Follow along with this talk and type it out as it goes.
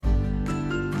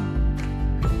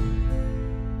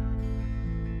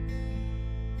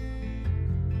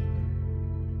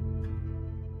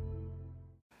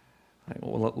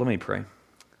me pray.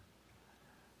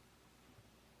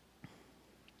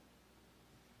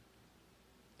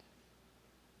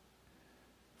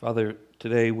 Father,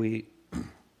 today we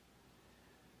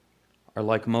are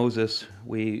like Moses.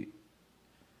 We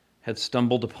have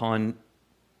stumbled upon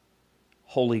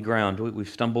holy ground. We've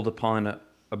stumbled upon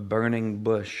a burning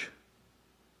bush.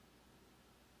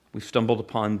 We've stumbled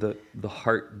upon the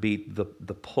heartbeat, the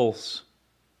pulse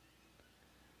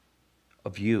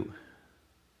of you,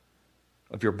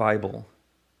 of your Bible,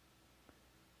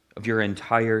 of your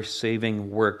entire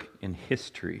saving work in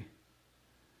history.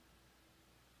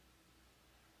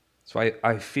 So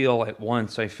I feel at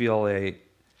once, an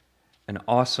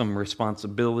awesome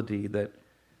responsibility that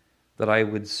I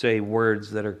would say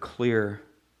words that are clear,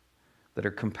 that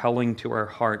are compelling to our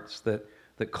hearts, that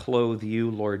clothe you,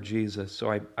 Lord Jesus.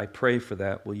 So I pray for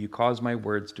that. Will you cause my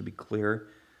words to be clear?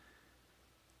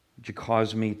 Would you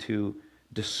cause me to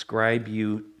describe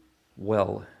you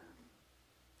well?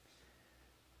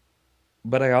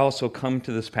 But I also come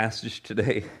to this passage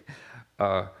today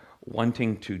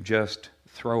wanting to just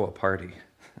throw a party.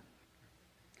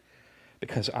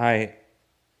 Because I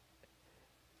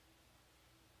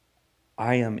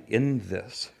am in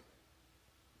this.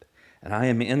 And I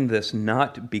am in this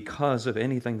not because of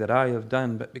anything that I have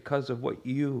done, but because of what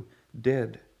you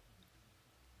did.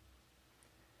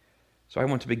 So I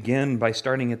want to begin by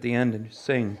starting at the end and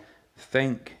saying,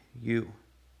 thank you.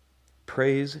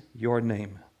 Praise your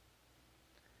name.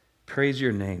 Praise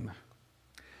your name.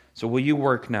 So will you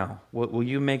work now? Will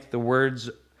you make the words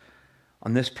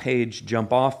on this page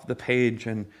jump off the page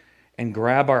and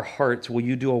grab our hearts? Will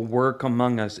you do a work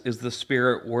among us? Is the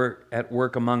Spirit at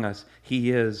work among us?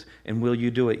 He is. And will you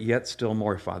do it yet still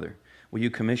more, Father? Will you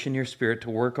commission your Spirit to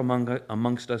work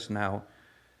amongst us now?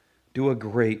 Do a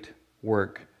great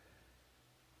work.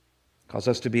 Cause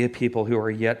us to be a people who are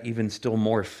yet even still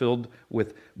more filled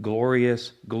with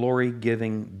glorious,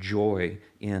 glory-giving joy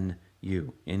in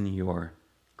you, in your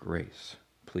grace.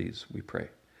 Please, we pray.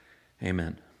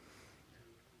 Amen.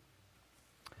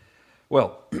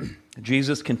 Well,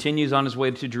 Jesus continues on his way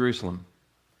to Jerusalem.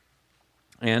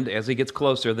 And as he gets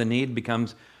closer, the need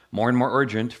becomes more and more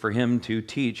urgent for him to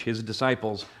teach his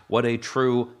disciples what a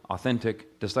true,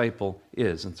 authentic disciple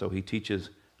is. And so he teaches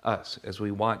us as we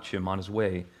watch him on his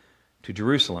way to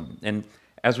Jerusalem. And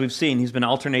as we've seen, he's been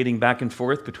alternating back and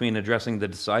forth between addressing the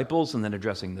disciples and then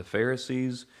addressing the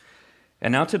Pharisees.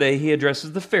 And now today he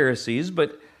addresses the Pharisees,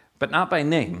 but not by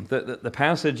name. The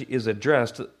passage is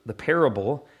addressed, the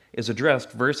parable is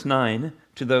addressed, verse 9,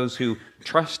 to those who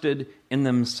trusted in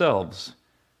themselves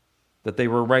that they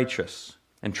were righteous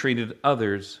and treated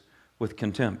others with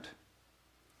contempt.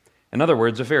 In other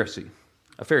words, a Pharisee.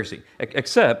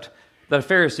 Except that a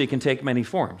Pharisee can take many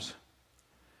forms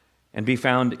and be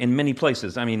found in many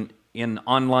places. I mean, in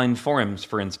online forums,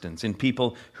 for instance, in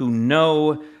people who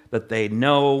know that they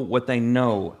know what they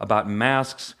know about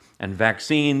masks and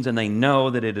vaccines, and they know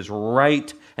that it is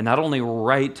right, and not only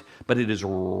right, but it is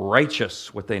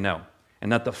righteous what they know,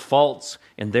 and that the faults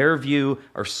in their view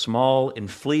are small and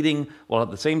fleeting, while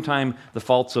at the same time, the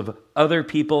faults of other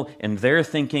people in their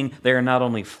thinking, they are not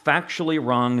only factually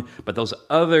wrong, but those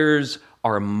others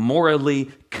are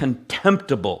morally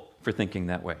contemptible for thinking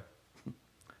that way.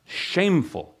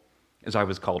 Shameful, as I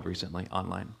was called recently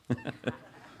online.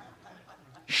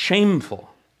 Shameful.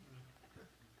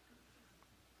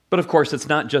 But of course, it's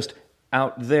not just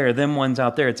out there, them ones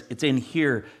out there, it's in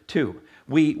here too.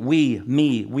 We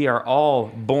are all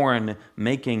born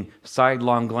making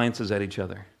sidelong glances at each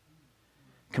other,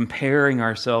 comparing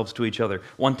ourselves to each other,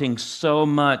 wanting so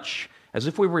much, as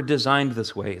if we were designed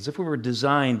this way, as if we were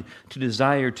designed to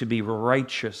desire to be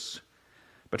righteous,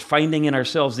 but finding in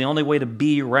ourselves the only way to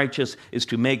be righteous is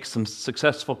to make some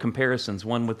successful comparisons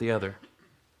one with the other.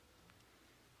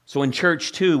 So in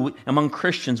church too, among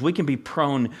Christians, we can be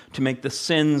prone to make the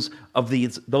sins of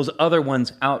those other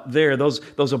ones out there, those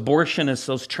abortionists,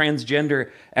 those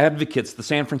transgender advocates, the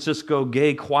San Francisco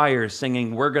gay choir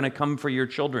singing, "We're going to come for your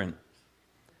children."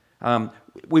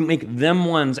 We make them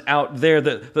ones out there,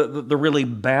 the really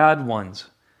bad ones.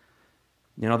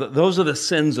 You know, those are the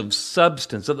sins of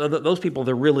substance. Those people,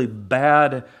 they're really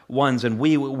bad ones, and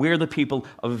we're the people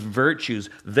of virtues.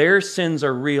 Their sins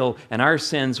are real, and our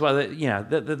sins, well, yeah,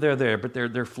 they're there, but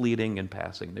they're fleeting and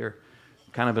passing. They're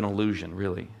kind of an illusion,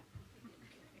 really.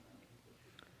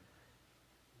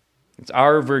 It's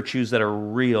our virtues that are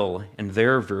real, and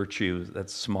their virtues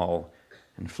that's small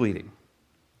and fleeting.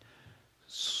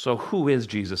 So who is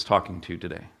Jesus talking to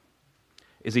today?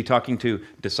 Is he talking to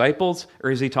disciples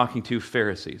or is he talking to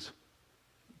Pharisees?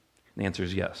 The answer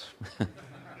is yes.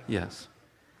 Yes.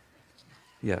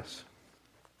 Yes.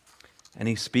 And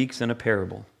he speaks in a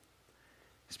parable.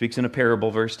 He speaks in a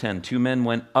parable, verse 10. 2 men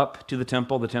went up to the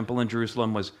temple. The temple in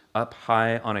Jerusalem was up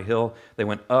high on a hill. They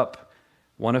went up,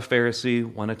 one a Pharisee,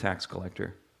 one a tax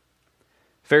collector.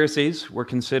 Pharisees were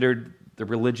considered the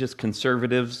religious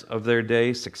conservatives of their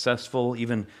day, successful,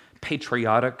 even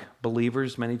patriotic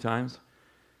believers many times.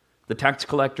 The tax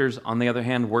collectors, on the other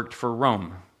hand, worked for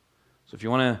Rome. So if you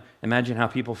want to imagine how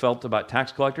people felt about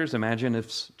tax collectors, imagine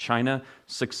if China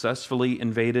successfully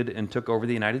invaded and took over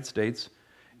the United States,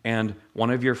 and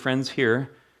one of your friends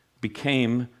here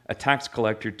became a tax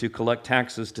collector to collect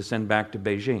taxes to send back to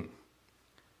Beijing.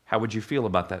 How would you feel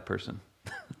about that person?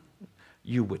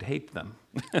 You would hate them.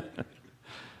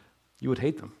 You would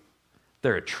hate them.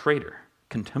 They're a traitor,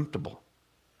 contemptible.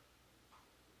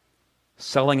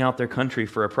 Selling out their country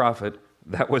for a profit,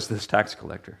 that was this tax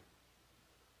collector.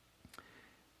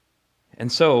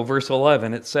 And so, verse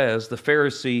 11, it says, the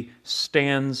Pharisee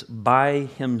stands by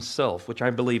himself, which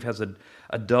I believe has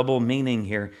a double meaning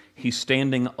here. He's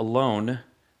standing alone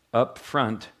up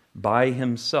front by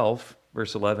himself,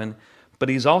 verse 11, but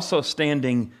he's also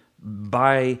standing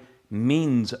by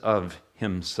means of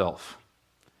himself.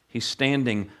 He's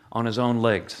standing on his own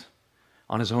legs,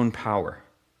 on his own power.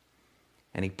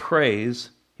 And he prays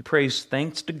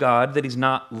thanks to God that he's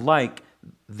not like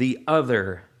the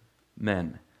other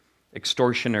men,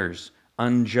 extortioners,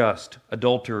 unjust,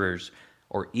 adulterers,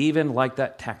 or even like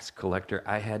that tax collector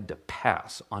I had to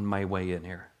pass on my way in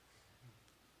here.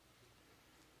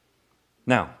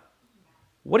 Now,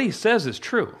 what he says is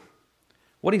true.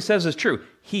 What he says is true.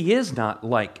 He is not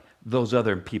like those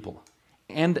other people.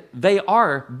 And they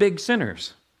are big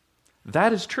sinners.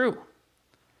 That is true.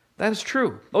 That is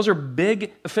true. Those are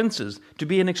big offenses. To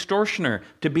be an extortioner,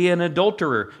 to be an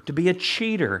adulterer, to be a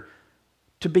cheater,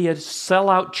 to be a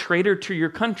sellout traitor to your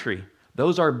country.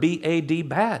 Those are B-A-D,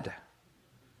 bad.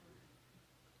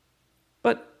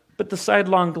 But the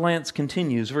sidelong glance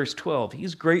continues. Verse 12,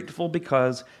 he's grateful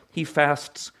because he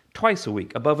fasts twice a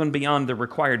week, above and beyond the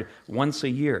required once a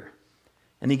year.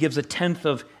 And he gives a tenth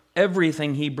of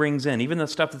everything he brings in, even the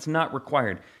stuff that's not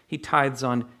required. He tithes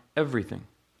on everything.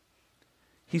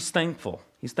 He's thankful.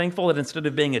 He's thankful that instead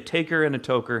of being a taker and a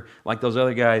toker like those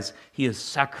other guys, he is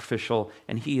sacrificial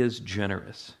and he is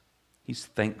generous. He's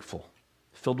thankful,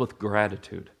 filled with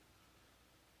gratitude.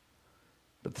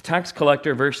 But the tax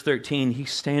collector, verse 13,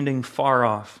 he's standing far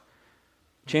off.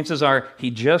 Chances are he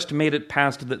just made it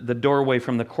past the doorway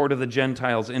from the court of the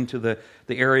Gentiles into the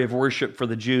area of worship for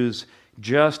the Jews,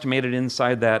 just made it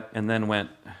inside that and then went.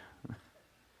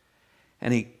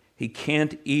 And he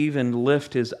can't even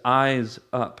lift his eyes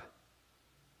up.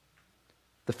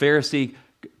 The Pharisee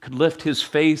could lift his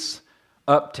face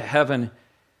up to heaven.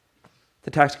 The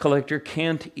tax collector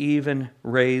can't even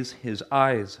raise his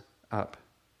eyes up.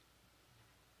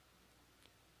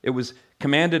 It was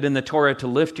commanded in the Torah to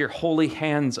lift your holy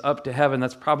hands up to heaven.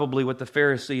 That's probably what the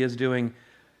Pharisee is doing.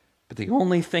 But the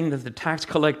only thing that the tax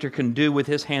collector can do with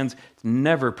his hands is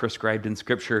never prescribed in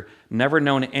Scripture, never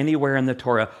known anywhere in the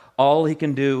Torah. All he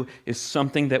can do is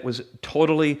something that was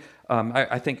totally,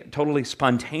 I think, totally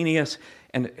spontaneous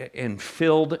and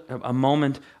filled a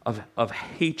moment of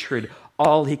hatred.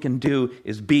 All he can do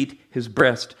is beat his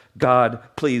breast. God,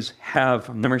 please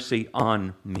have mercy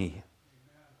on me.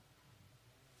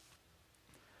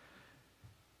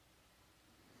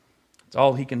 That's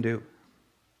all he can do.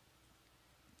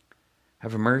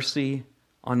 Have mercy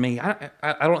on me. I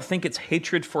don't think it's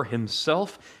hatred for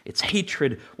himself. It's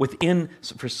hatred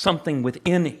for something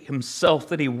within himself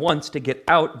that he wants to get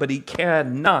out, but he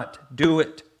cannot do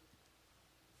it.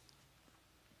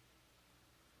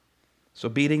 So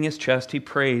beating his chest, he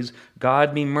prays,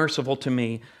 God, be merciful to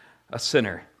me, a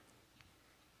sinner.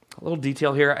 A little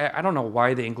detail here. I don't know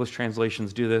why the English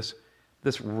translations do this.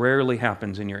 This rarely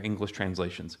happens in your English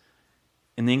translations.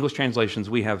 In the English translations,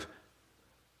 we have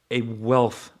a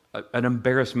wealth, an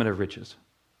embarrassment of riches.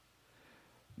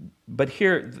 But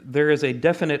here, there is a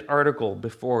definite article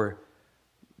before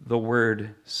the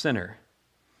word sinner.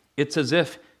 It's as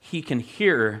if he can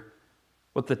hear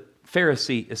what the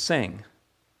Pharisee is saying,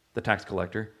 the tax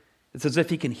collector. It's as if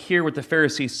he can hear what the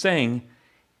Pharisee is saying,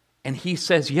 and he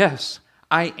says, yes,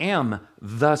 I am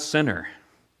the sinner.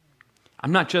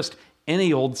 I'm not just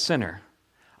any old sinner.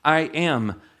 I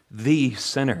am the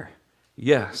sinner.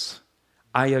 Yes,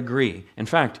 I agree. In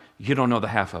fact, you don't know the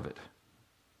half of it.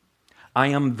 I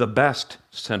am the best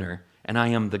sinner, and I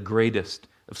am the greatest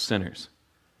of sinners.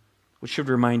 Which should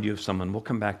remind you of someone. We'll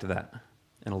come back to that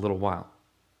in a little while.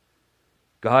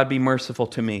 God be merciful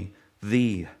to me,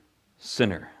 the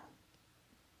sinner.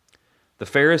 The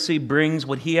Pharisee brings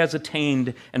what he has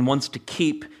attained and wants to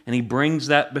keep, and he brings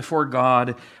that before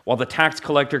God, while the tax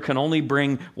collector can only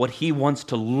bring what he wants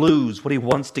to lose, what he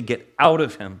wants to get out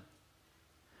of him.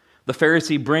 The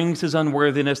Pharisee brings his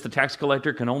unworthiness. The tax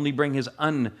collector can only bring his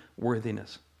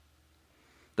unworthiness.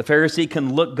 The Pharisee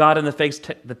can look God in the face.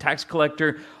 The tax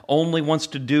collector only wants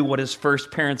to do what his first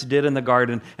parents did in the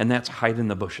garden, and that's hide in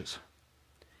the bushes.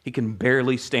 He can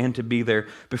barely stand to be there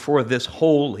before this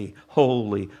holy,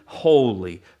 holy,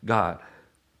 holy God.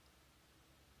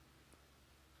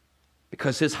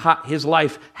 Because his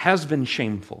life has been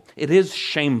shameful. It is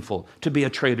shameful to be a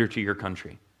traitor to your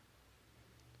country.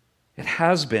 It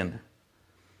has been.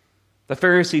 The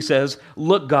Pharisee says,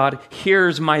 look, God,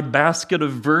 here's my basket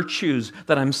of virtues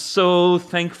that I'm so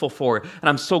thankful for. And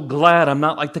I'm so glad I'm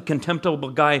not like the contemptible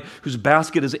guy whose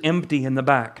basket is empty in the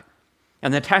back.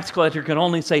 And the tax collector can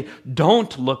only say,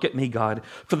 don't look at me, God,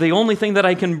 for the only thing that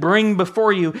I can bring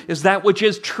before you is that which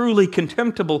is truly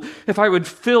contemptible. If I would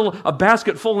fill a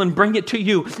basket full and bring it to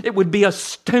you, it would be a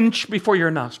stench before your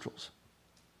nostrils.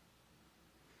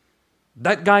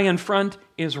 That guy in front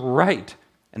is right,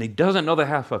 and he doesn't know the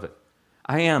half of it.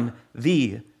 I am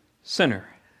the sinner.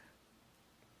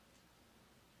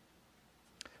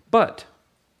 But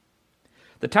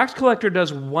the tax collector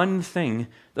does one thing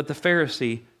that the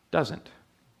Pharisee doesn't.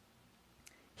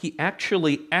 He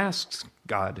actually asks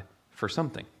God for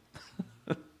something.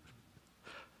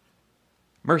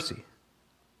 Mercy.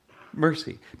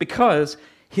 Mercy. Because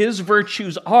his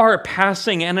virtues are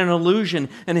passing and an illusion,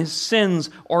 and his sins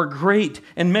are great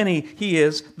and many. He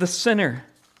is the sinner.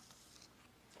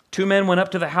 2 men went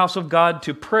up to the house of God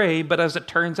to pray, but as it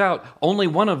turns out, only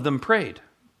one of them prayed.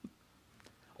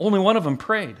 Only one of them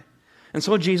prayed. And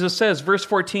so Jesus says, verse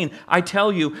 14, I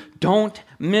tell you, don't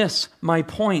miss my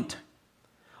point.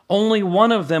 Only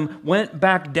one of them went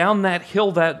back down that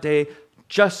hill that day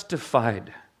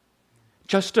justified.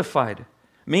 Justified,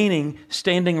 meaning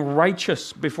standing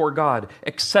righteous before God,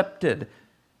 accepted.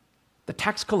 The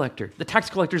tax collector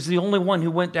is the only one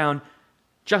who went down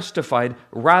justified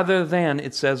rather than,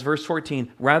 it says, verse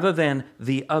 14, rather than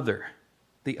the other.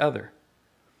 The other.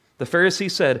 The Pharisee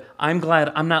said, I'm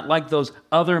glad I'm not like those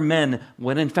other men,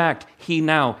 when in fact, he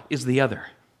now is the other.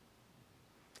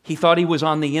 He thought he was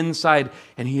on the inside,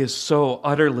 and he is so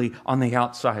utterly on the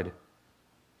outside.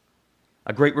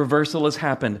 A great reversal has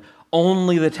happened.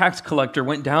 Only the tax collector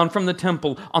went down from the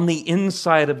temple on the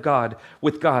inside of God,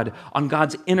 with God, on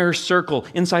God's inner circle,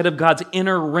 inside of God's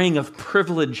inner ring of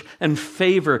privilege and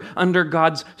favor, under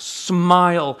God's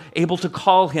smile, able to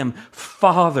call him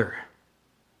Father.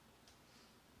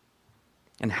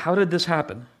 And how did this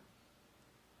happen?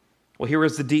 Well, here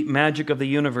is the deep magic of the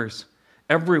universe.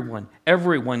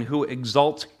 Everyone who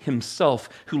exalts himself,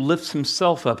 who lifts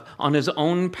himself up on his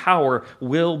own power,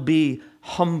 will be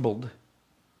humbled.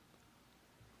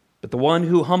 But the one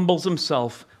who humbles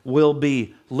himself will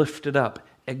be lifted up,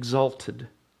 exalted.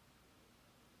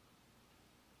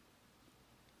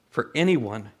 For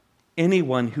anyone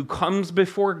who comes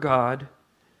before God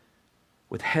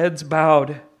with heads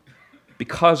bowed,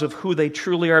 because of who they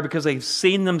truly are, because they've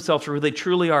seen themselves for who they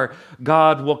truly are,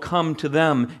 God will come to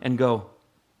them and go,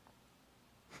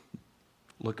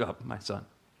 look up, my son.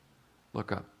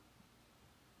 Look up.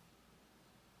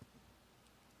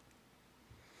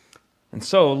 And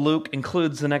so Luke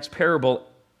includes the next parable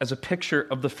as a picture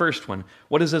of the first one.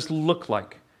 What does this look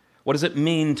like? What does it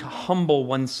mean to humble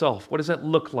oneself? What does that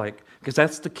look like? Because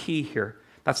that's the key here.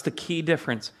 That's the key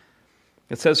difference.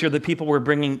 It says here that people were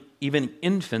bringing even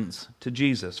infants to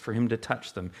Jesus for him to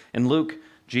touch them. In Luke,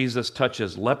 Jesus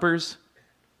touches lepers.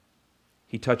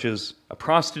 He touches a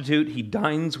prostitute. He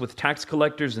dines with tax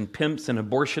collectors and pimps and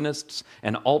abortionists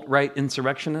and alt-right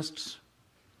insurrectionists.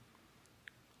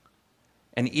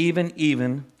 And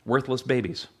even worthless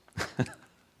babies.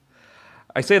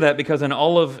 I say that because in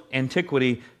all of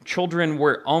antiquity, children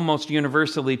were almost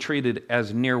universally treated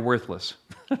as near worthless.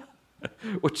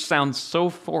 Which sounds so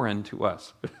foreign to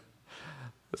us.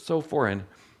 So foreign.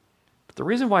 But the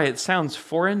reason why it sounds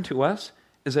foreign to us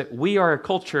is that we are a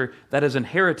culture that has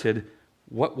inherited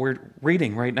what we're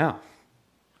reading right now.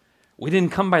 We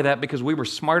didn't come by that because we were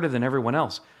smarter than everyone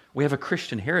else. We have a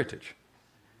Christian heritage.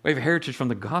 We have a heritage from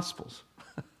the Gospels.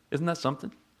 Isn't that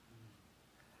something?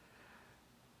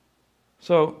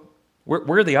 So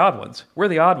we're the odd ones. We're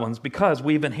the odd ones because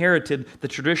we've inherited the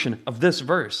tradition of this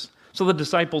verse. So the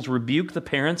disciples rebuke the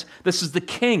parents. This is the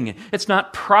king. It's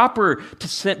not proper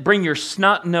to bring your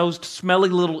snot-nosed, smelly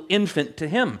little infant to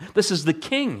him. This is the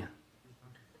king.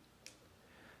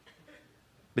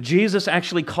 But Jesus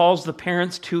actually calls the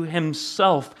parents to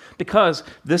himself because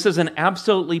this is an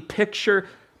absolutely picture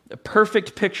A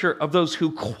perfect picture of those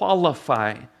who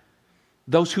qualify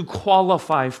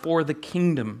for the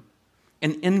kingdom.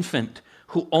 An infant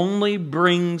who only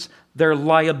brings their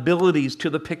liabilities to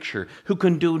the picture, who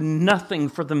can do nothing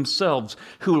for themselves,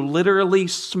 who literally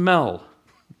smell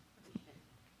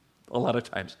a lot of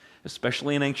times,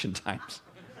 especially in ancient times.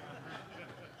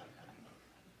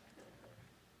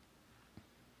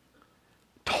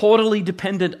 Totally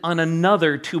dependent on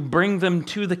another to bring them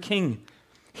to the king.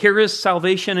 Here is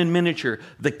salvation in miniature.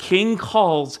 The king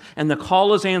calls, and the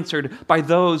call is answered by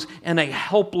those in a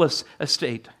helpless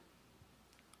estate.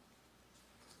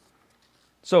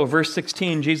 So, verse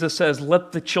 16, Jesus says,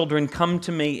 "Let the children come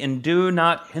to me, and do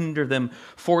not hinder them,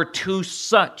 for to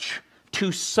such,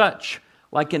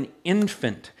 like an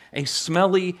infant, a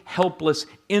smelly, helpless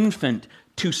infant,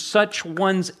 to such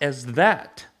ones as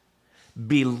that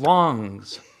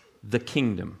belongs the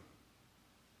kingdom."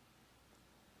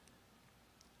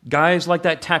 Guys like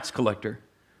that tax collector,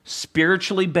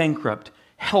 spiritually bankrupt,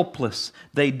 helpless,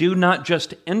 they do not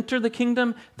just enter the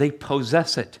kingdom, they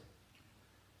possess it.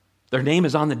 Their name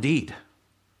is on the deed.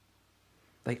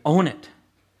 They own it.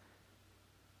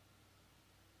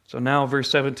 So now, verse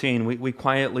 17, we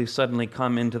quietly suddenly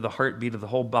come into the heartbeat of the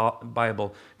whole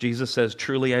Bible. Jesus says,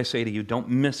 "Truly I say to you," don't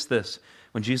miss this.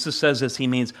 When Jesus says this, he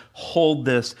means hold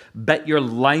this, bet your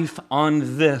life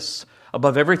on this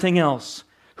above everything else.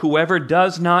 "Whoever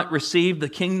does not receive the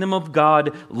kingdom of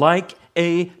God like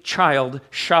a child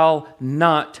shall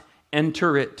not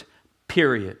enter it."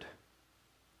 Period.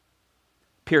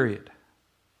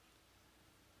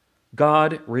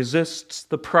 God resists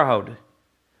the proud,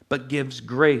 but gives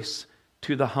grace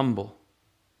to the humble.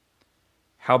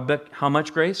 How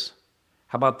much grace?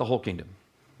 How about the whole kingdom?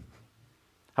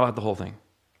 How about the whole thing?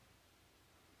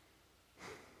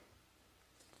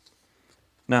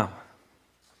 Now,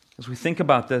 as we think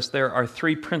about this, there are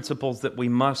three principles that we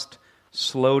must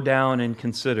slow down and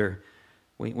consider.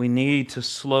 We need to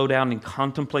slow down and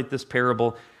contemplate this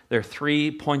parable. There are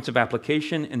 3 points of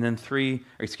application, and then 3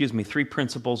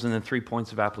 principles, and then 3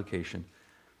 points of application.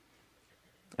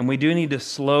 And we do need to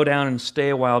slow down and stay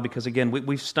a while because, again,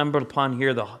 we've stumbled upon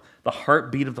here the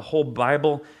heartbeat of the whole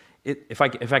Bible. If I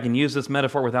can use this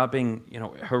metaphor without being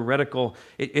heretical,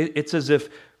 it's as if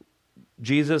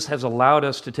Jesus has allowed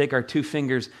us to take our 2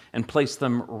 fingers and place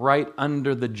them right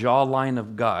under the jawline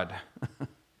of God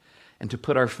and to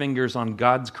put our fingers on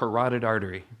God's carotid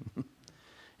artery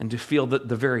and to feel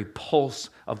the very pulse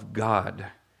of God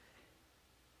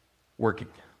working.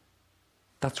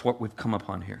 That's what we've come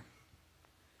upon here.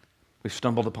 We've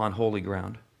stumbled upon holy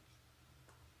ground.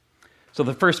 So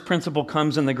the first principle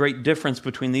comes in the great difference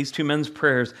between these 2 men's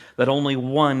prayers, that only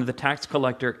one, the tax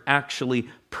collector, actually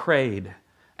prayed,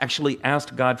 actually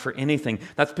asked God for anything.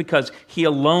 That's because he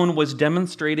alone was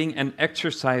demonstrating and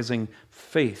exercising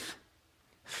faith.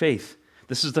 Faith.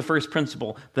 This is the first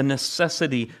principle, the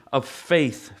necessity of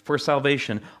faith for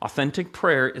salvation. Authentic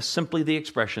prayer is simply the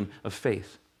expression of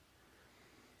faith.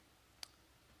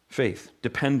 Faith,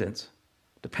 dependence.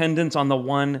 Dependence on the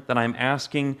one that I'm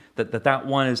asking, that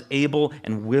one is able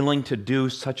and willing to do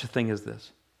such a thing as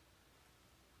this.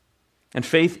 And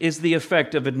faith is the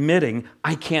effect of admitting,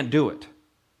 I can't do it.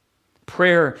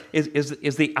 Prayer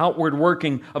is the outward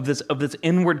working of this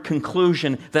inward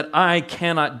conclusion that I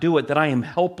cannot do it, that I am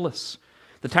helpless.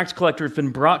 The tax collector has been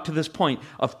brought to this point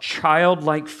of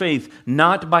childlike faith,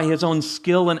 not by his own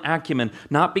skill and acumen,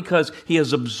 not because he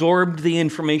has absorbed the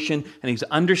information and he's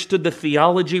understood the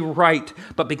theology right,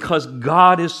 but because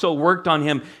God has so worked on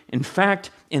him. In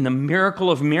fact, in the miracle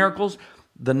of miracles,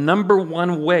 the number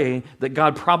one way that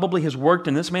God probably has worked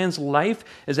in this man's life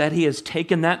is that he has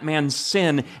taken that man's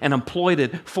sin and employed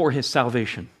it for his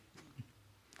salvation.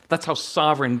 That's how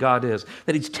sovereign God is.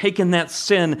 That he's taken that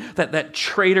sin, that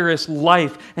traitorous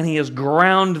life, and he has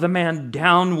ground the man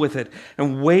down with it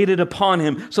and waited upon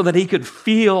him so that he could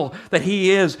feel that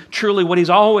he is truly what he's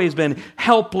always been,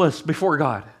 helpless before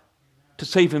God to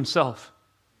save himself.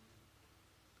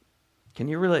 Can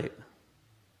you relate?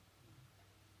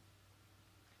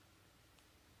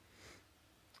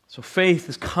 So faith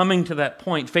is coming to that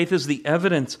point. Faith is the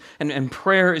evidence, and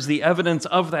prayer is the evidence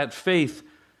of that faith.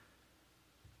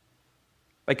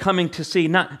 By coming to see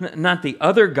not the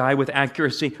other guy with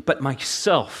accuracy, but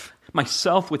myself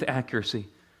with accuracy.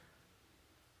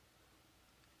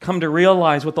 Come to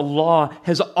realize what the law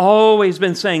has always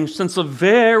been saying since the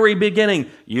very beginning.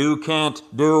 You can't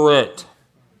do it.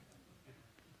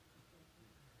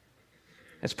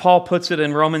 As Paul puts it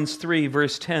in Romans 3,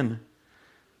 verse 10.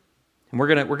 And we're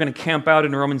going to camp out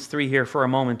in Romans 3 here for a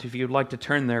moment, if you'd like to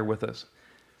turn there with us.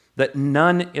 That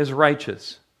none is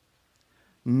righteous.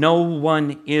 No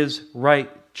one is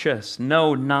right. righteous.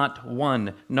 No, not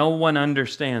one. No one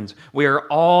understands. We are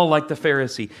all like the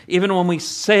Pharisee. Even when we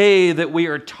say that we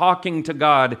are talking to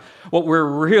God, what we're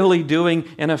really doing,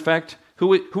 in effect,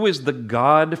 who is the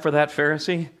God for that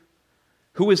Pharisee?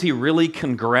 Who is he really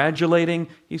congratulating?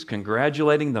 He's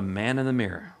congratulating the man in the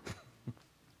mirror.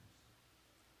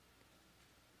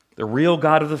 The real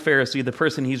God of the Pharisee, the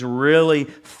person he's really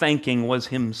thanking, was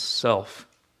himself.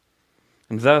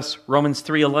 And thus, Romans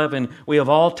 3:11, we have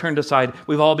all turned aside.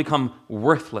 We've all become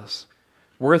worthless.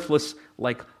 Worthless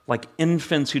like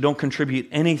infants who don't contribute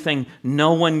anything.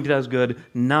 No one does good,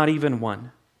 not even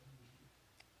one.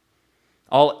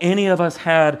 All any of us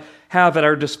have at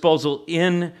our disposal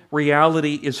in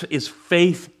reality is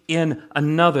faith in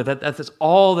another. That is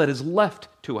all that is left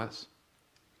to us.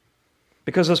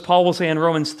 Because as Paul will say in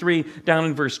Romans 3, down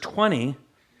in verse 20,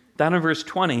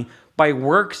 by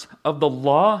works of the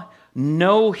law,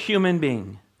 no human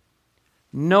being,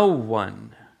 no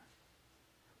one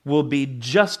will be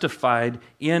justified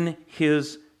in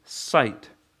his sight.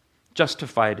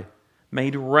 Justified,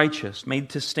 made righteous, made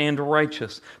to stand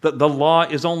righteous. The law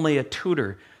is only a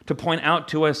tutor to point out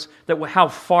to us that how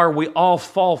far we all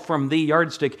fall from the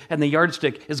yardstick, and the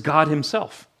yardstick is God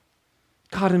himself.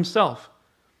 God himself.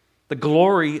 The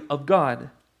glory of God.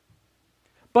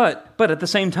 But at the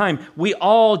same time, we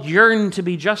all yearn to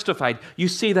be justified. You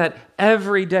see that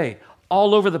every day,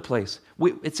 all over the place.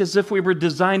 It's as if we were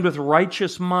designed with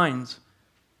righteous minds.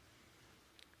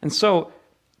 And so,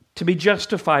 to be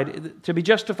justified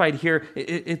here,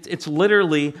 it's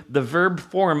literally the verb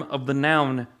form of the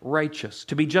noun righteous.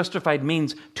 To be justified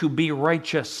means to be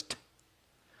righteous.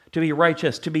 To be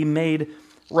righteous, to be made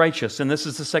righteous. And this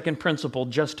is the second principle,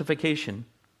 justification.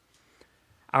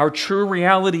 Our true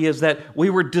reality is that we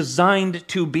were designed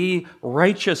to be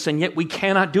righteous, and yet we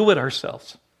cannot do it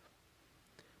ourselves.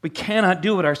 We cannot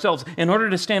do it ourselves. In order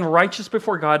to stand righteous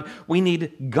before God, we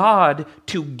need God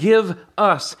to give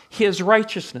us his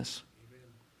righteousness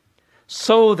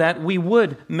so that we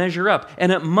would measure up.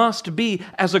 And it must be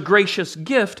as a gracious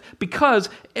gift, because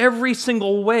every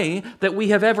single way that we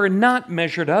have ever not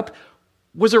measured up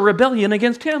was a rebellion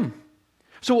against him.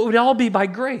 So it would all be by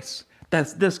grace.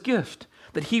 That's this gift,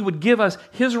 that he would give us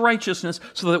his righteousness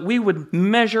so that we would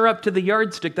measure up to the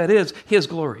yardstick that is his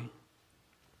glory.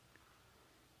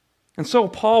 And so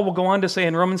Paul will go on to say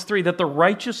in Romans 3 that the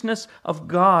righteousness of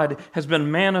God has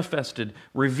been manifested,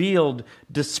 revealed,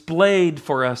 displayed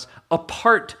for us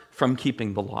apart from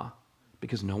keeping the law,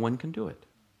 because no one can do it.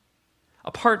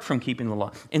 Apart from keeping the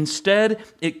law. Instead,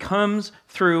 it comes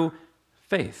through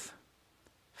faith.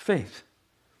 Faith.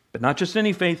 But not just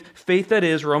any faith. Faith that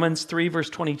is, Romans 3 verse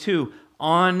 22,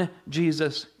 on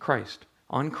Jesus Christ.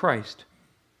 On Christ.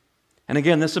 And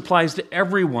again, this applies to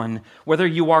everyone, whether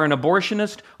you are an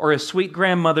abortionist or a sweet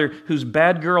grandmother whose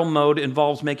bad girl mode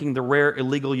involves making the rare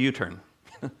illegal U-turn.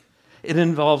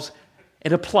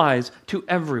 It applies to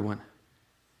everyone.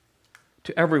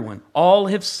 To everyone. All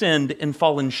have sinned and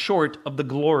fallen short of the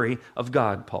glory of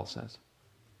God, Paul says.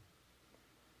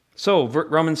 So,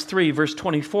 Romans 3, verse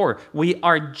 24, we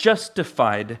are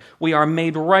justified. We are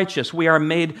made righteous. We are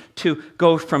made to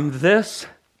go from this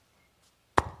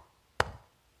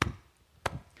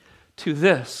to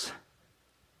this,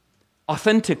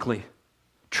 authentically,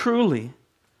 truly,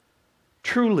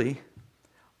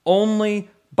 only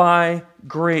by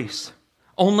grace,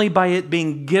 only by it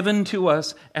being given to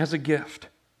us as a gift.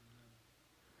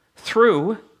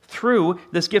 Through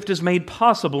this gift is made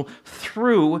possible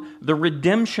through the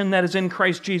redemption that is in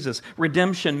Christ Jesus.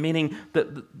 Redemption meaning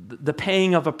the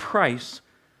paying of a price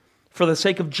for the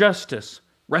sake of justice,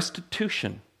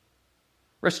 restitution.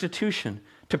 Restitution.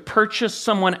 To purchase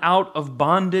someone out of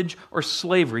bondage or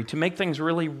slavery, to make things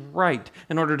really right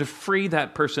in order to free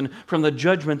that person from the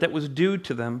judgment that was due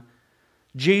to them.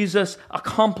 Jesus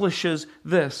accomplishes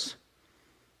this.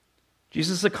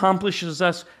 Jesus accomplishes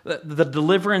the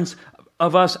deliverance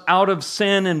of us out of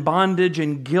sin and bondage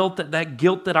and guilt, that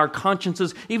guilt that our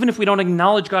consciences, even if we don't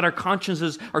acknowledge God, our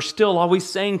consciences are still always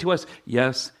saying to us,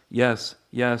 yes, yes,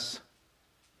 yes.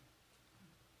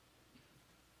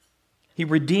 He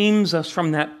redeems us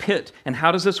from that pit. And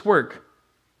how does this work?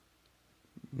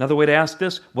 Another way to ask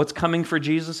this, what's coming for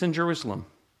Jesus in Jerusalem?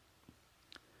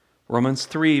 Romans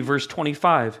 3, verse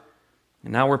 25.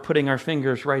 And now we're putting our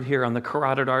fingers right here on the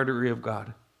carotid artery of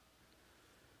God.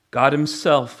 God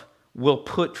himself will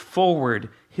put forward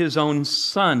his own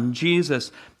Son,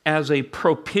 Jesus, as a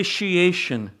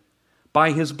propitiation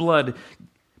by his blood,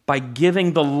 by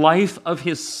giving the life of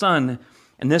his Son.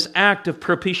 And this act of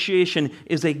propitiation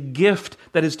is a gift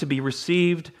that is to be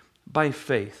received by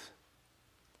faith.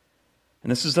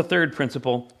 And this is the third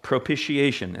principle,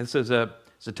 propitiation. This is a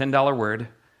 $10 word.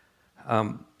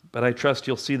 but I trust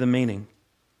you'll see the meaning.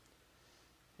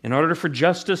 In order for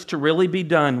justice to really be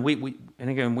done,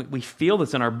 we feel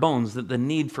this in our bones, that the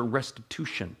need for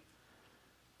restitution,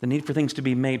 the need for things to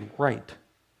be made right.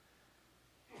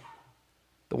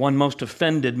 The one most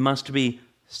offended must be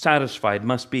satisfied,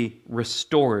 must be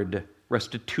restored,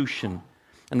 restitution.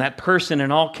 And that person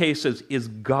in all cases is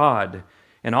God.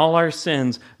 In all our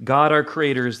sins, God our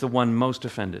Creator is the one most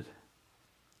offended.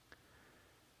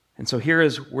 And so here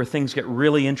is where things get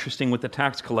really interesting with the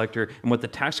tax collector and what the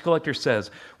tax collector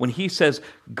says. When he says,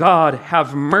 God,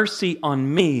 have mercy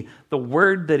on me, the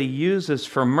word that he uses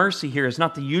for mercy here is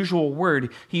not the usual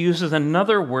word. He uses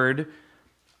another word,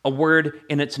 a word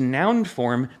in its noun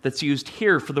form that's used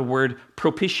here for the word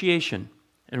propitiation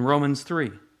in Romans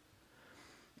 3.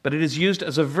 But it is used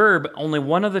as a verb only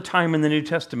one other time in the New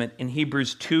Testament, in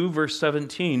Hebrews 2, verse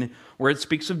 17, where it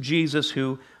speaks of Jesus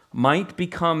who might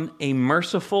become a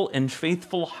merciful and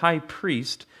faithful high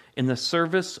priest in the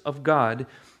service of God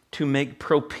to make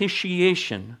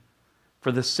propitiation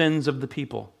for the sins of the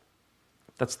people.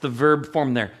 That's the verb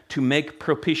form there, to make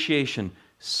propitiation.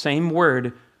 Same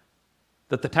word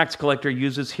that the tax collector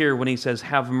uses here when he says,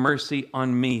 have mercy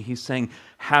on me. He's saying,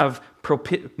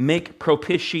 make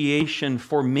propitiation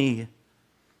for me.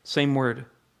 Same word.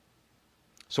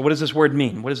 So what does this word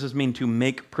mean? What does this mean, to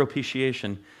make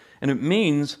propitiation? And it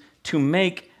means to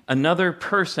make another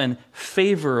person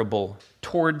favorable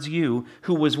towards you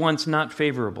who was once not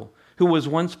favorable, who was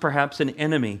once perhaps an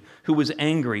enemy, who was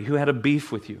angry, who had a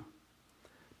beef with you.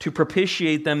 To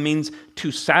propitiate them means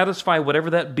to satisfy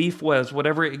whatever that beef was,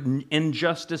 whatever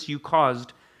injustice you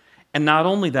caused. And not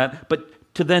only that,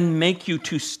 but to then make you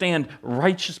to stand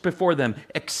righteous before them,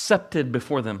 accepted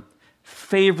before them,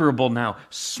 favorable now,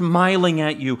 smiling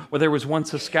at you where there was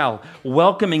once a scowl,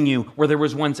 welcoming you where there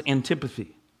was once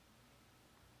antipathy.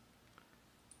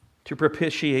 To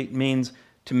propitiate means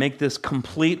to make this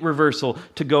complete reversal,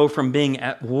 to go from being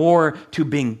at war to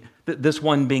being this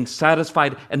one being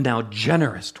satisfied and now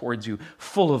generous towards you,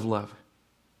 full of love.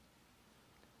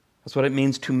 That's what it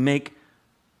means to make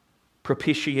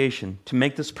propitiation, to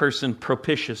make this person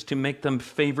propitious, to make them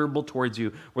favorable towards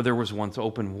you where there was once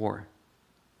open war.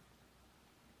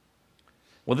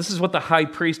 Well, this is what the high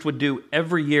priest would do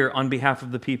every year on behalf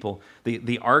of the people.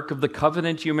 The Ark of the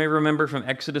Covenant, you may remember from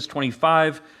Exodus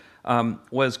 25,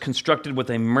 was constructed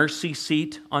with a mercy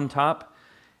seat on top.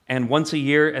 And once a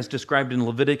year, as described in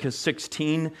Leviticus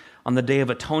 16, on the Day of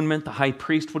Atonement, the high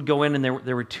priest would go in, and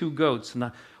there were two goats. And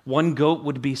the one goat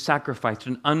would be sacrificed,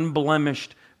 an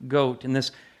unblemished goat. And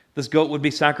this goat would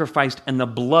be sacrificed, and the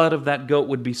blood of that goat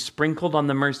would be sprinkled on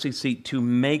the mercy seat to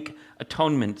make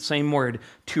atonement, same word,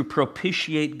 to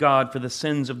propitiate God for the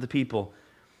sins of the people.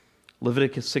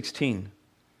 Leviticus 16.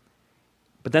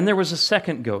 But then there was a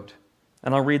second goat.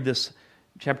 And I'll read this,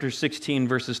 chapter 16,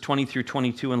 verses 20 through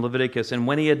 22 in Leviticus. And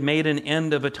when he had made an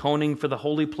end of atoning for the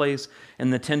holy place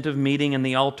and the tent of meeting and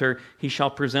the altar, he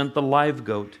shall present the live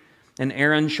goat. And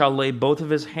Aaron shall lay both of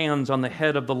his hands on the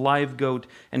head of the live goat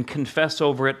and confess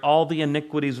over it all the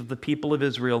iniquities of the people of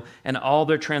Israel and all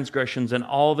their transgressions and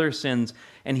all their sins.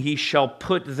 And he shall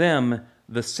put them,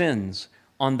 the sins,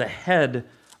 on the head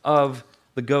of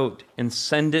the goat and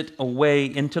send it away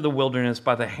into the wilderness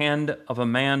by the hand of a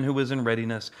man who is in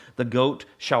readiness. The goat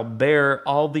shall bear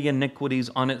all the iniquities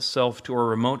on itself to a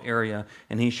remote area,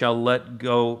 and he shall let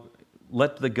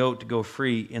the goat go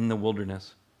free in the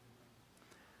wilderness.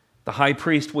 The high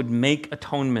priest would make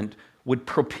atonement, would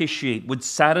propitiate, would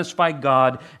satisfy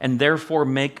God, and therefore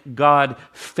make God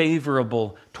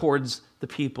favorable towards the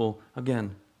people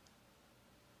again.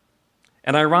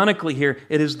 And ironically here,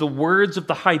 it is the words of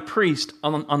the high priest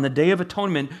on the Day of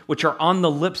Atonement which are on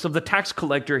the lips of the tax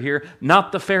collector here,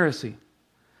 not the Pharisee.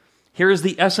 Here is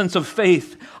the essence of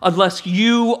faith. Unless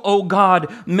you, O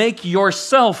God, make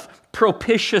yourself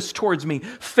propitious towards me,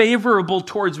 favorable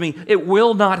towards me, it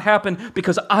will not happen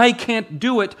because I can't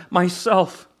do it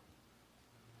myself.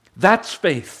 That's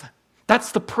faith.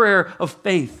 That's the prayer of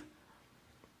faith.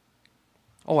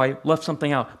 Oh, I left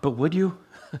something out, but would you?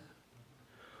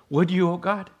 Would you, O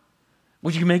God?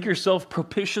 Would you make yourself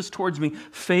propitious towards me,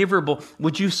 favorable?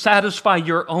 Would you satisfy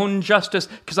your own justice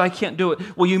because I can't do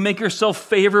it? Will you make yourself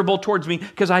favorable towards me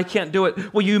because I can't do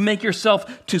it? Will you make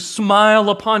yourself to smile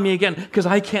upon me again because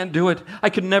I can't do it? I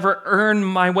could never earn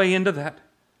my way into that.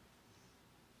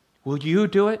 Will you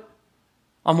do it?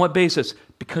 On what basis?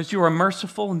 Because you are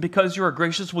merciful and because you are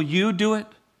gracious, will you do it?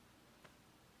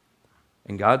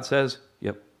 And God says,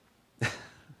 yep.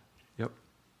 Yep.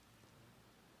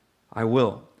 I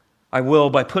will. I will,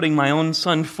 by putting my own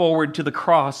Son forward to the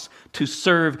cross to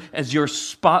serve as your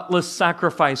spotless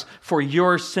sacrifice for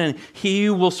your sin. He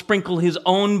will sprinkle his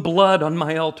own blood on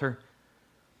my altar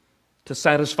to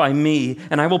satisfy me,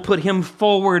 and I will put him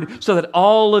forward so that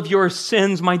all of your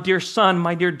sins, my dear son,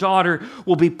 my dear daughter,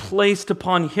 will be placed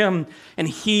upon him, and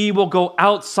he will go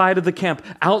outside of the camp,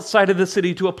 outside of the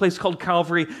city to a place called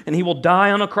Calvary, and he will die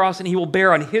on a cross, and he will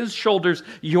bear on his shoulders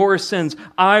your sins.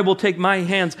 I will take my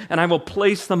hands, and I will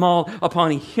place them all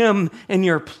upon him in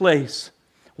your place.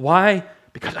 Why?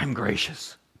 Because I'm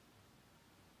gracious.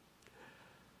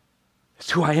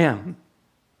 It's who I am.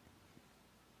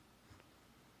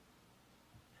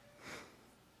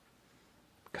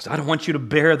 Because I don't want you to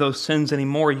bear those sins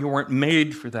anymore. You weren't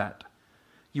made for that.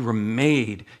 You were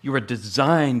made, you were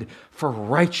designed for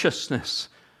righteousness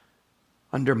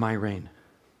under my reign.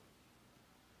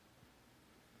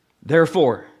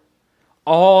 Therefore,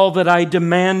 all that I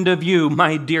demand of you,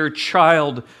 my dear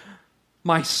child,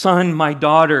 my son, my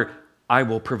daughter, I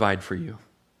will provide for you.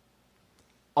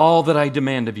 All that I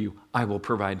demand of you, I will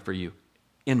provide for you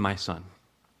in my Son.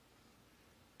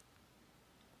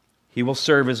 He will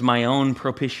serve as my own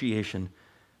propitiation.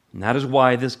 And that is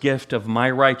why this gift of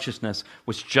my righteousness,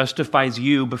 which justifies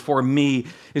you before me,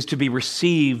 is to be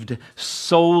received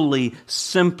solely,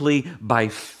 simply by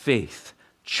faith.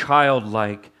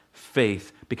 Childlike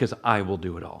faith, because I will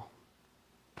do it all.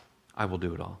 I will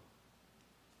do it all.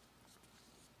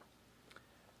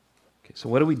 Okay, so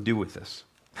what do we do with this?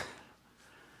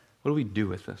 What do we do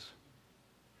with this?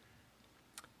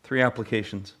 3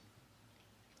 applications.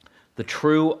 The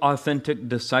true, authentic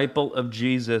disciple of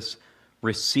Jesus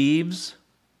receives,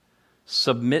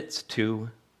 submits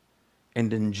to,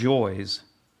 and enjoys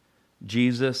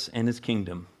Jesus and his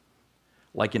kingdom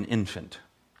like an infant,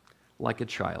 like a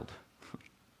child,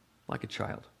 like a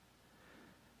child.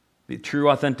 The true,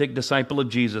 authentic disciple of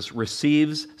Jesus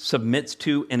receives, submits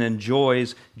to, and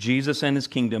enjoys Jesus and his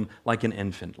kingdom like an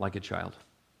infant, like a child.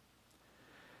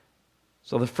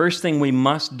 So the first thing we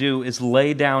must do is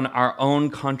lay down our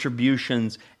own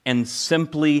contributions and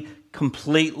simply,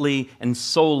 completely, and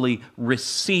solely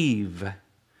receive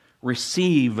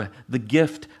the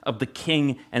gift of the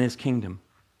King and his kingdom.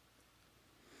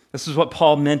 This is what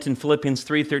Paul meant in Philippians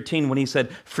 3:13 when he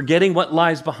said, forgetting what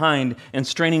lies behind and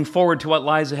straining forward to what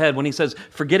lies ahead. When he says,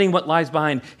 forgetting what lies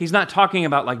behind, he's not talking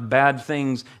about like bad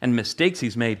things and mistakes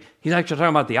he's made. He's actually talking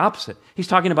about the opposite. He's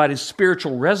talking about his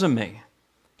spiritual resume.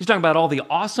 He's talking about all the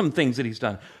awesome things that he's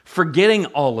done. Forgetting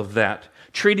all of that,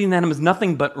 treating them as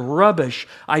nothing but rubbish,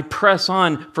 I press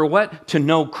on for what? To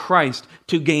know Christ,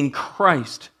 to gain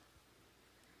Christ.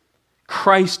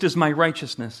 Christ is my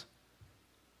righteousness.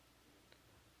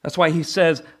 That's why he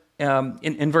says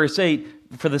in verse 8,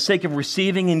 for the sake of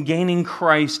receiving and gaining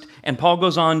Christ, and Paul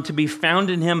goes on to be found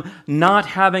in him, not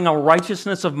having a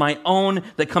righteousness of my own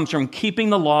that comes from keeping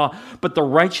the law, but the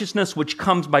righteousness which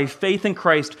comes by faith in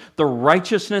Christ, the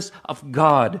righteousness of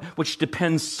God, which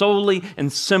depends solely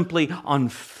and simply on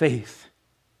faith.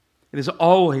 It is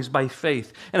always by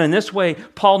faith. And in this way,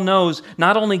 Paul knows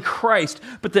not only Christ,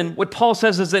 but then what Paul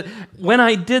says is that when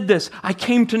I did this, I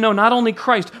came to know not only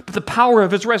Christ, but the power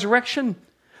of his resurrection.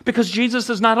 Because Jesus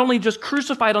is not only just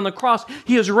crucified on the cross,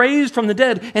 he is raised from the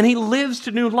dead, and he lives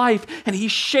to new life, and he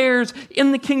shares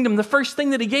in the kingdom. The first thing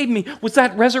that he gave me was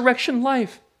that resurrection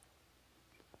life.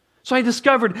 So I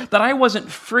discovered that I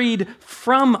wasn't freed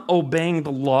from obeying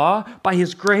the law by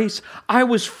his grace. I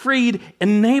was freed,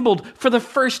 enabled for the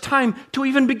first time to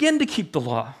even begin to keep the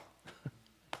law.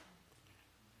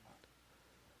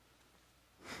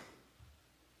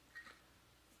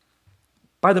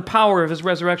 By the power of his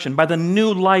resurrection, by the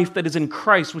new life that is in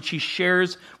Christ, which he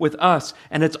shares with us,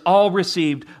 and it's all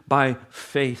received by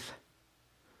faith.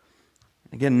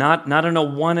 Again, not in a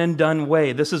one-and-done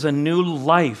way. This is a new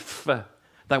life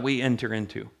that we enter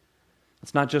into.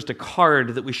 It's not just a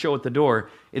card that we show at the door.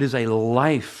 It is a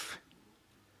life,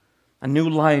 a new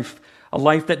life, a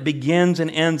life that begins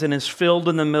and ends and is filled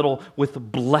in the middle with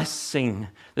blessing.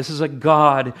 This is a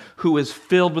God who is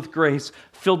filled with grace,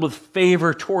 filled with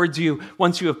favor towards you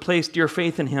once you have placed your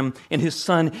faith in him, in his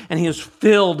Son, and he is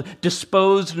filled,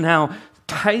 disposed now,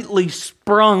 tightly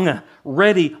sprung,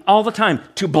 ready all the time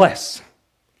to bless.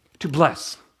 To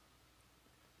bless.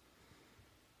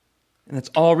 And it's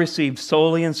all received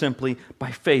solely and simply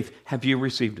by faith. Have you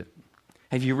received it?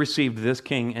 Have you received this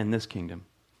King and this kingdom?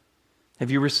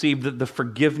 Have you received the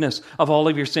forgiveness of all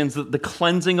of your sins, the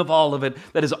cleansing of all of it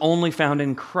that is only found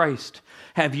in Christ?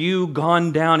 Have you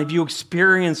gone down? Have you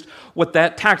experienced what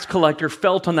that tax collector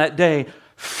felt on that day?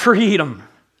 Freedom.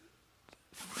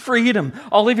 Freedom.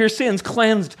 All of your sins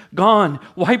cleansed, gone,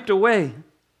 wiped away.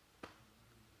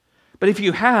 But if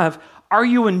you have, are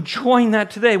you enjoying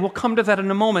that today? We'll come to that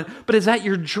in a moment. But is that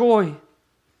your joy?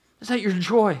 Is that your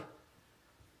joy?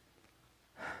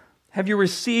 Have you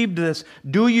received this?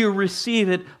 Do you receive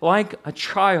it like a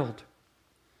child?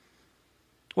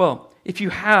 Well, if you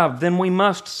have, then we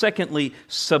must, secondly,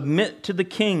 submit to the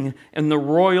king and the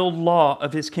royal law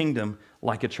of his kingdom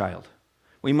like a child.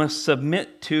 We must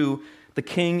submit to the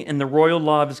king and the royal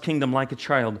law of his kingdom like a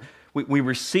child. We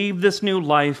receive this new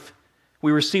life,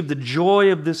 we receive the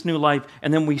joy of this new life,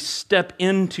 and then we step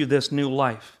into this new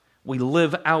life. We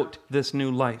live out this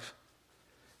new life.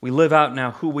 We live out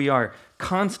now who we are.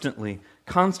 Constantly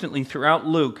throughout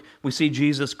Luke, we see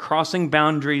Jesus crossing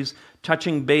boundaries,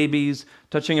 touching babies,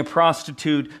 touching a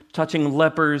prostitute, touching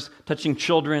lepers, touching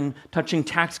children, touching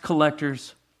tax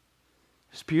collectors.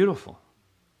 It's beautiful.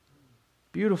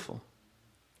 Beautiful.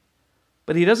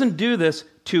 But he doesn't do this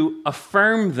to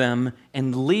affirm them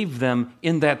and leave them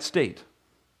in that state.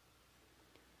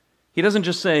 He doesn't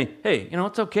just say, hey,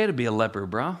 it's okay to be a leper,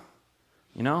 bro.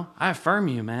 I affirm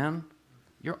you, man.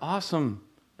 You're awesome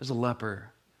as a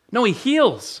leper. No, he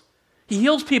heals. He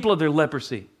heals people of their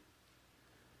leprosy.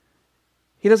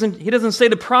 He doesn't say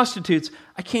to prostitutes,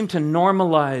 I came to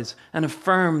normalize and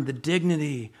affirm the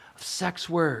dignity of sex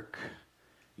work.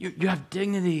 You have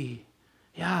dignity.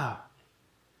 Yeah.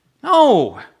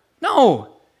 No.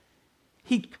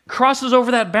 He crosses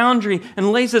over that boundary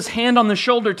and lays his hand on the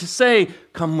shoulder to say,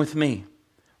 come with me.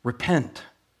 Repent.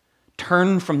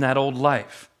 Turn from that old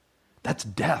life. That's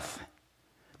death.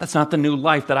 That's not the new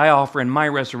life that I offer in my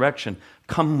resurrection.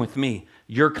 Come with me.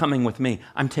 You're coming with me.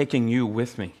 I'm taking you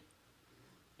with me.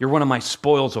 You're one of my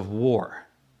spoils of war.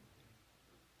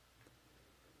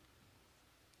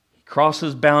 He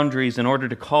crosses boundaries in order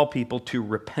to call people to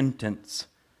repentance.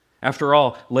 After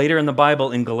all, later in the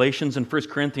Bible, in Galatians and 1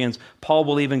 Corinthians, Paul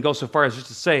will even go so far as just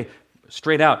to say,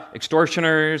 straight out,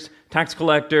 extortioners, tax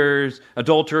collectors,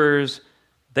 adulterers,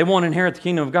 they won't inherit the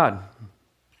kingdom of God.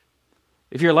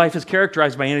 If your life is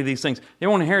characterized by any of these things, they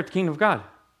won't inherit the kingdom of God.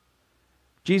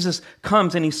 Jesus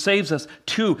comes and he saves us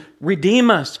to redeem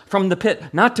us from the pit,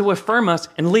 not to affirm us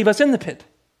and leave us in the pit.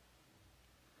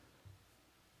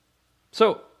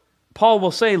 So, Paul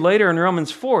will say later in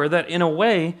Romans 4 that in a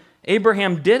way,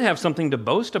 Abraham did have something to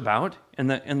boast about in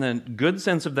the good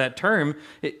sense of that term.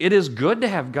 It is good to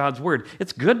have God's word.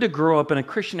 It's good to grow up in a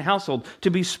Christian household, to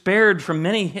be spared from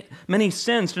many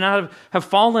sins, to not have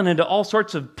fallen into all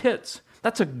sorts of pits.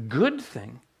 That's a good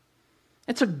thing.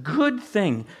 It's a good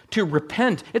thing to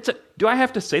repent. Do I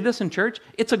have to say this in church?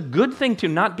 It's a good thing to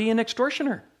not be an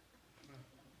extortioner.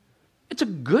 It's a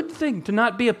good thing to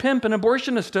not be a pimp, an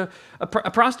abortionist, a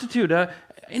prostitute,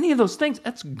 any of those things.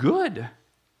 That's good.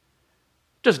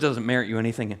 Just doesn't merit you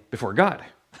anything before God.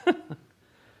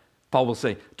 Paul will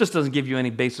say, just doesn't give you any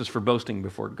basis for boasting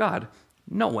before God.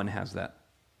 No one has that.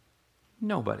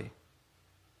 Nobody.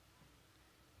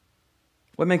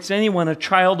 What makes anyone a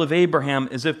child of Abraham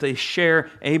is if they share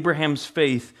Abraham's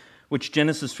faith, which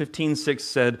Genesis 15:6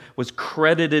 said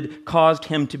caused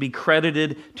him to be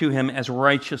credited to him as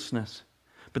righteousness.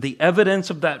 But the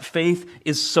evidence of that faith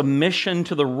is submission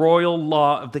to the royal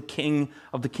law of the king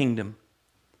of the kingdom.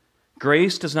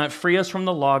 Grace does not free us from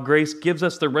the law. Grace gives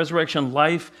us the resurrection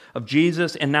life of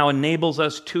Jesus and now enables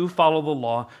us to follow the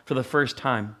law for the first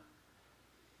time.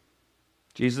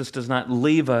 Jesus does not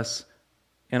leave us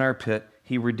in our pit.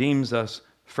 He redeems us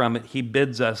from it. He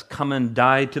bids us come and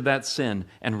die to that sin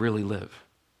and really live.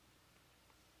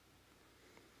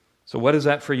 So what is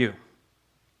that for you?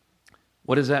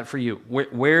 What is that for you?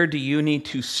 Where do you need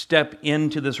to step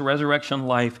into this resurrection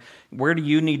life? Where do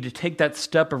you need to take that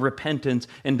step of repentance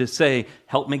and to say,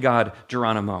 help me God,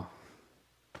 Geronimo.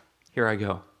 Here I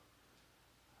go.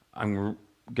 I'm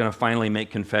going to finally make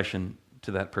confession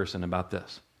to that person about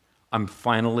this. I'm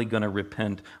finally going to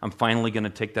repent. I'm finally going to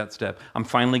take that step. I'm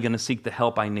finally going to seek the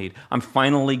help I need. I'm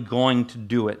finally going to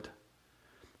do it.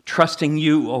 Trusting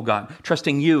you, oh God,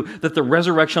 trusting you that the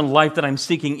resurrection life that I'm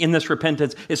seeking in this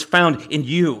repentance is found in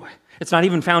you. It's not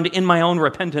even found in my own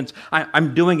repentance.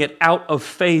 I'm doing it out of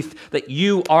faith that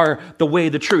you are the way,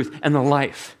 the truth, and the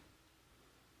life.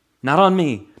 Not on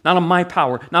me, not on my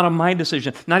power, not on my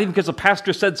decision, not even because the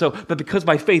pastor said so, but because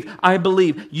by faith I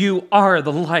believe you are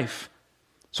the life.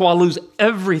 So I'll lose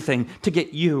everything to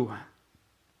get you.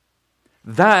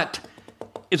 That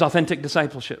is authentic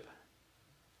discipleship.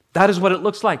 That is what it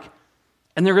looks like.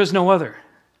 And there is no other.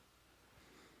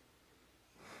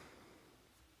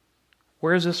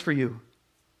 Where is this for you?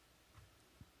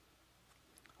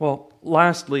 Well,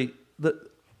 lastly,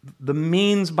 the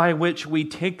means by which we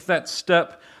take that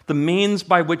step, The means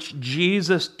by which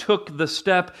Jesus took the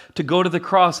step to go to the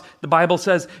cross, the Bible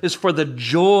says, is for the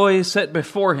joy set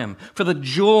before him, for the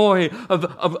joy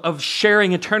of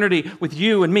sharing eternity with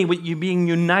you and me, with you being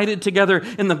united together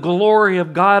in the glory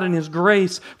of God and his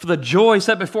grace. For the joy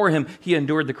set before him, he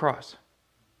endured the cross.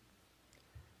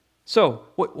 So,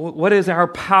 what is our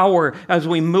power as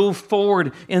we move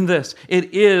forward in this?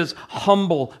 It is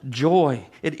humble joy.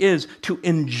 It is to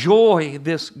enjoy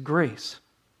this grace.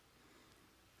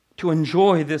 To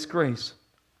enjoy this grace.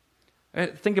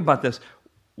 Think about this.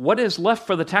 What is left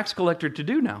for the tax collector to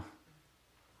do now?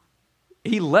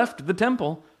 He left the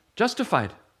temple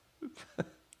justified.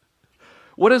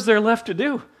 What is there left to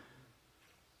do?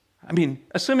 I mean,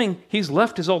 assuming he's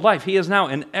left his old life, he is now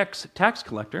an ex-tax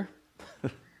collector.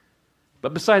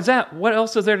 But besides that, what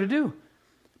else is there to do?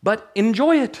 But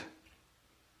enjoy it.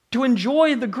 To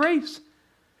enjoy the grace.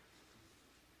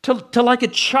 To like a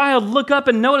child, look up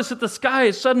and notice that the sky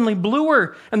is suddenly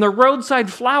bluer and the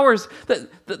roadside flowers, that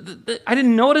I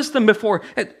didn't notice them before.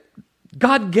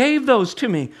 God gave those to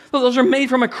me. Those are made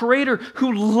from a creator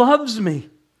who loves me.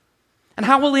 And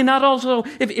how will he not also,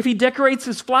 if he decorates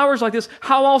his flowers like this,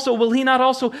 how also will he not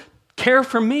also care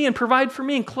for me and provide for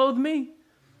me and clothe me?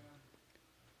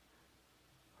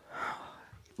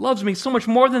 Loves me so much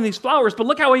more than these flowers, but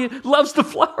look how he loves the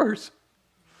flowers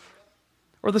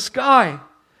or the sky.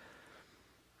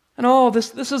 And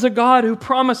this is a God who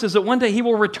promises that one day he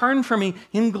will return for me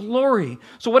in glory.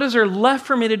 So what is there left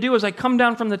for me to do as I come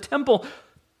down from the temple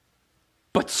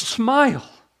but smile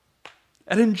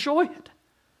and enjoy it?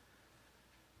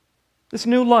 This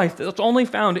new life that's only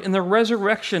found in the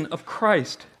resurrection of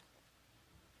Christ.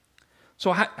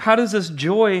 So how does this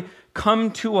joy come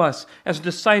to us as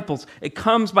disciples? It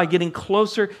comes by getting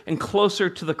closer and closer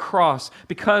to the cross.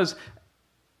 Because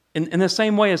in the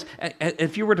same way as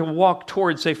if you were to walk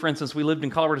towards, say for instance, we lived in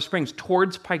Colorado Springs,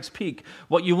 towards Pikes Peak,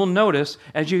 what you will notice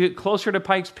as you get closer to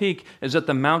Pikes Peak is that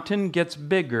the mountain gets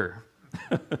bigger.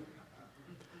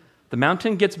 The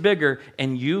mountain gets bigger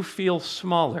and you feel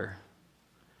smaller.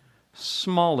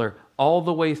 Smaller all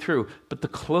the way through. But the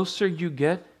closer you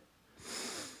get,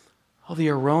 all the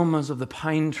aromas of the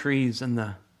pine trees and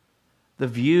the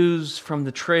views from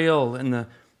the trail and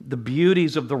the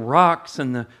beauties of the rocks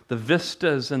and the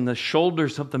vistas and the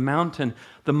shoulders of the mountain,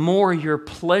 the more your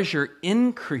pleasure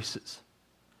increases.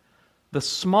 The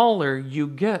smaller you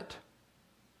get.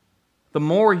 The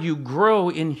more you grow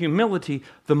in humility,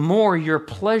 the more your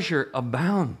pleasure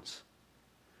abounds.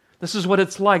 This is what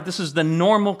it's like. This is the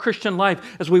normal Christian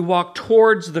life. As we walk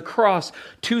towards the cross,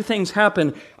 two things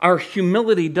happen. Our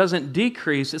humility doesn't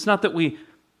decrease. It's not that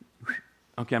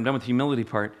okay, I'm done with the humility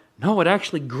part. No, it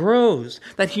actually grows.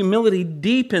 That humility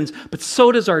deepens, but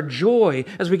so does our joy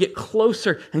as we get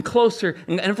closer and closer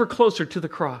and ever closer to the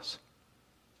cross.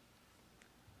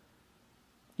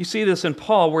 You see this in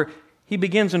Paul, where he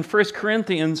begins in 1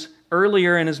 Corinthians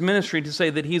earlier in his ministry to say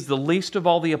that he's the least of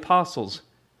all the apostles.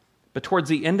 But towards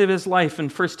the end of his life in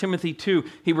 1 Timothy 2,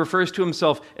 he refers to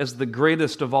himself as the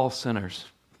greatest of all sinners.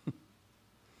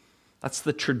 That's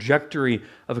the trajectory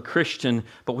of a Christian.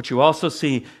 But what you also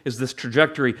see is this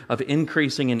trajectory of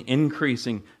increasing and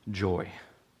increasing joy.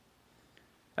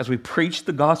 As we preach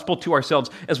the gospel to ourselves,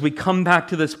 as we come back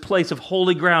to this place of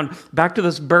holy ground, back to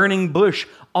this burning bush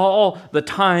all the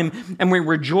time, and we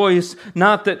rejoice,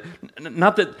 not that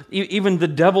even the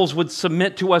devils would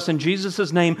submit to us in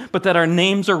Jesus' name, but that our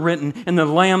names are written in the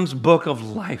Lamb's book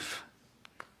of life.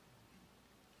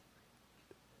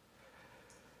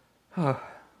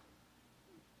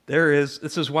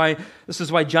 This is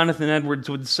why Jonathan Edwards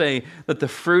would say that the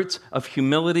fruits of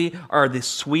humility are the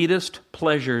sweetest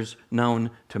pleasures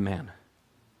known to man.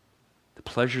 The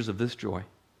pleasures of this joy.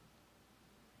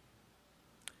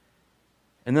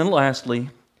 And then lastly,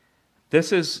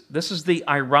 this is the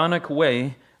ironic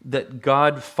way that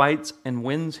God fights and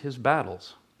wins his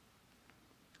battles.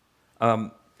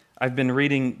 I've been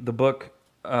reading the book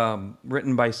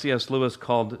written by C.S. Lewis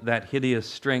called That Hideous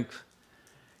Strength.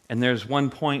 And there's one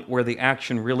point where the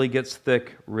action really gets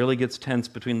thick, really gets tense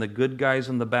between the good guys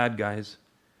and the bad guys.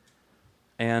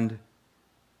 And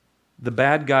the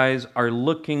bad guys are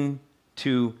looking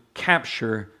to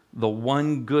capture the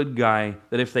one good guy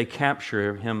that if they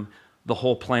capture him, the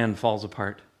whole plan falls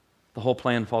apart. The whole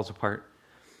plan falls apart.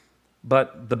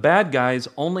 But the bad guys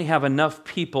only have enough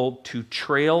people to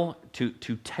tail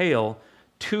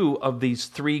two of these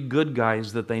three good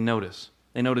guys that they notice.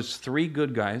 They notice three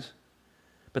good guys.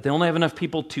 But they only have enough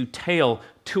people to tail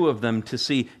two of them to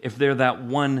see if they're that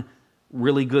one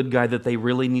really good guy that they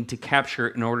really need to capture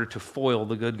in order to foil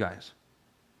the good guys.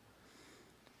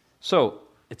 So,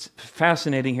 it's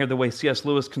fascinating here the way C.S.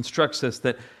 Lewis constructs this,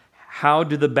 that how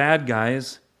do the bad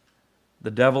guys,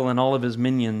 the devil and all of his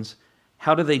minions,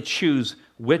 how do they choose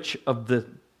which of the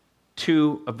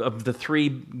three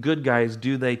good guys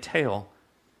do they tail?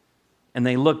 And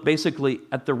they look basically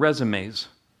at the resumes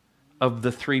of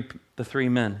the three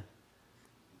men.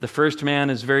 The first man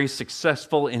is very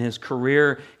successful in his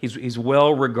career. He's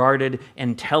well regarded,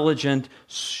 intelligent,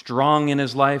 strong in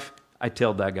his life. I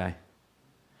tailed that guy.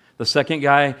 The second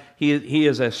guy, he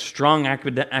is a strong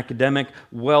academic,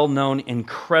 well-known,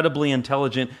 incredibly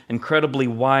intelligent, incredibly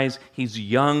wise. He's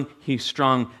young, he's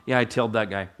strong. Yeah, I tailed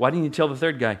that guy. Why didn't you tail the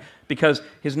third guy? Because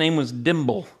his name was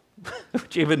Dimble,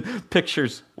 which even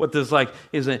pictures what this like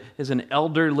is an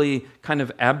elderly, kind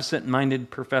of absent-minded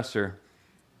professor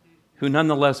who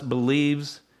nonetheless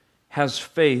believes, has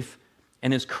faith,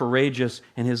 and is courageous,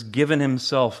 and has given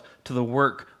himself to the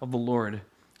work of the Lord.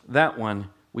 That one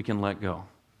we can let go.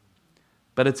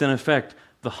 But it's in effect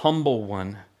the humble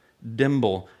one,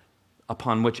 Dimble,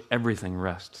 upon which everything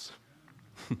rests.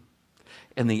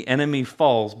 And the enemy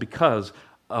falls because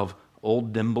of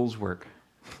old Dimble's work.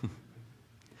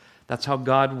 That's how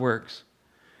God works.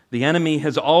 The enemy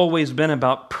has always been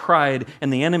about pride,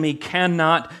 and the enemy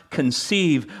cannot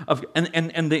conceive of,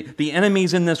 and the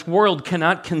enemies in this world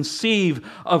cannot conceive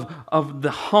of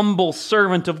the humble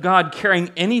servant of God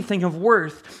carrying anything of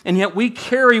worth, and yet we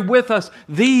carry with us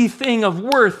the thing of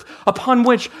worth upon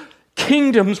which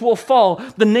kingdoms will fall.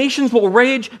 The nations will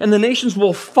rage and the nations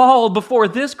will fall before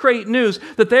this great news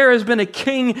that there has been a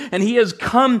king and he has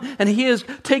come and he has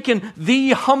taken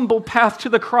the humble path to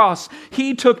the cross.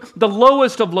 He took the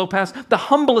lowest of low paths, the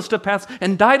humblest of paths,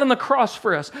 and died on the cross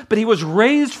for us. But he was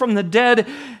raised from the dead,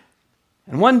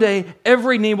 and one day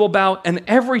every knee will bow and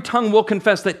every tongue will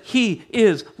confess that he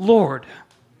is Lord.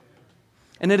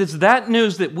 And it is that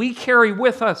news that we carry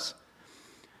with us.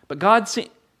 But God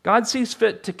sees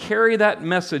fit to carry that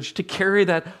message, to carry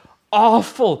that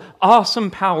awful,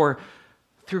 awesome power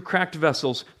through cracked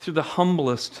vessels, through the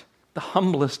humblest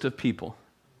of people.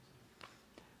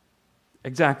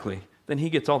 Exactly. Then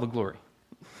he gets all the glory.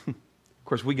 Of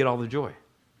course, we get all the joy.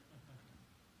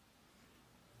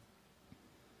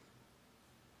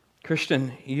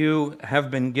 Christian, you have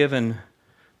been given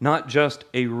not just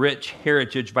a rich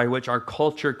heritage by which our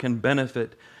culture can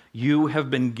benefit. You have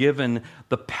been given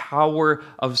the power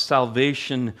of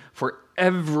salvation for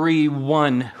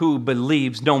everyone who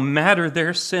believes, no matter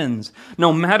their sins,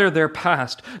 no matter their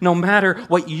past, no matter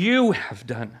what you have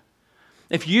done.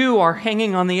 If you are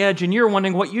hanging on the edge and you're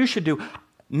wondering what you should do,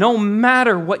 no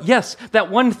matter what, yes, that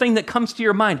one thing that comes to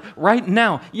your mind right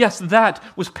now, yes, that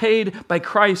was paid by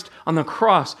Christ on the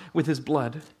cross with his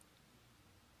blood.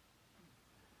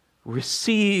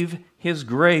 Receive his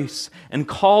grace and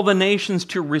call the nations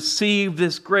to receive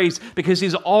this grace because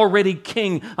he's already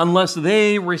king. Unless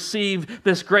they receive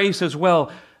this grace as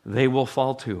well, they will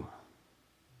fall too.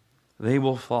 They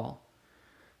will fall.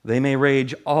 They may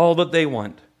rage all that they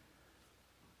want,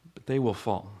 but they will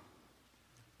fall.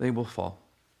 They will fall.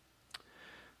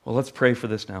 Well, let's pray for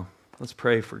this now. Let's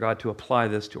pray for God to apply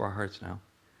this to our hearts now.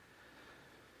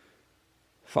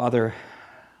 Father,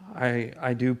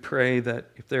 I do pray that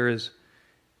if there is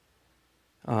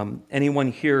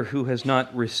anyone here who has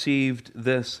not received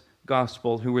this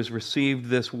gospel, who has received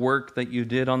this work that you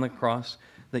did on the cross,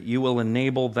 that you will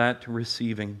enable that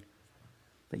receiving,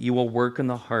 that you will work in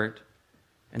the heart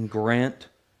and grant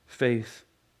faith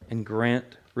and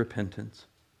grant repentance.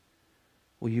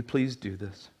 Will you please do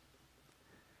this?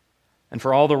 And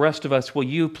for all the rest of us, will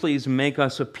you please make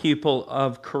us a people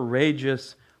of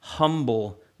courageous,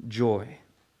 humble joy?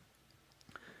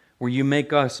 Where you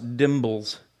make us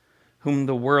Dimbles, whom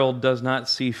the world does not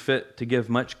see fit to give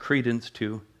much credence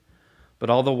to, but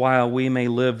all the while we may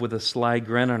live with a sly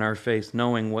grin on our face,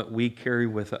 knowing what we carry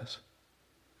with us.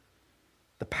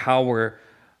 The power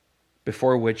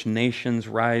before which nations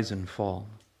rise and fall.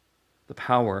 The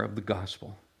power of the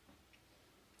gospel.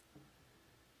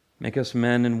 Make us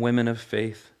men and women of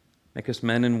faith. Make us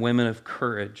men and women of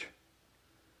courage.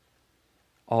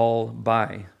 All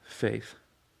by faith.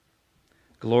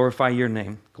 Glorify your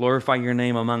name. Glorify your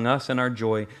name among us and our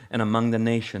joy and among the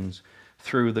nations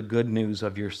through the good news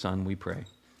of your Son, we pray.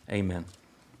 Amen.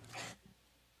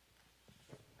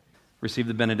 Receive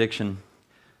the benediction.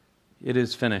 It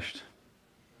is finished.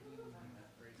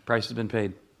 Price has been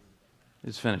paid.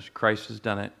 It's finished. Christ has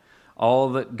done it. All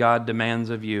that God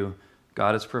demands of you,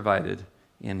 God has provided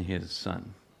in his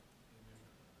Son.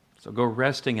 So go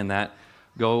resting in that,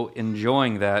 go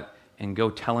enjoying that, and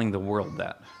go telling the world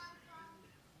that.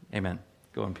 Amen.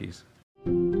 Go in peace.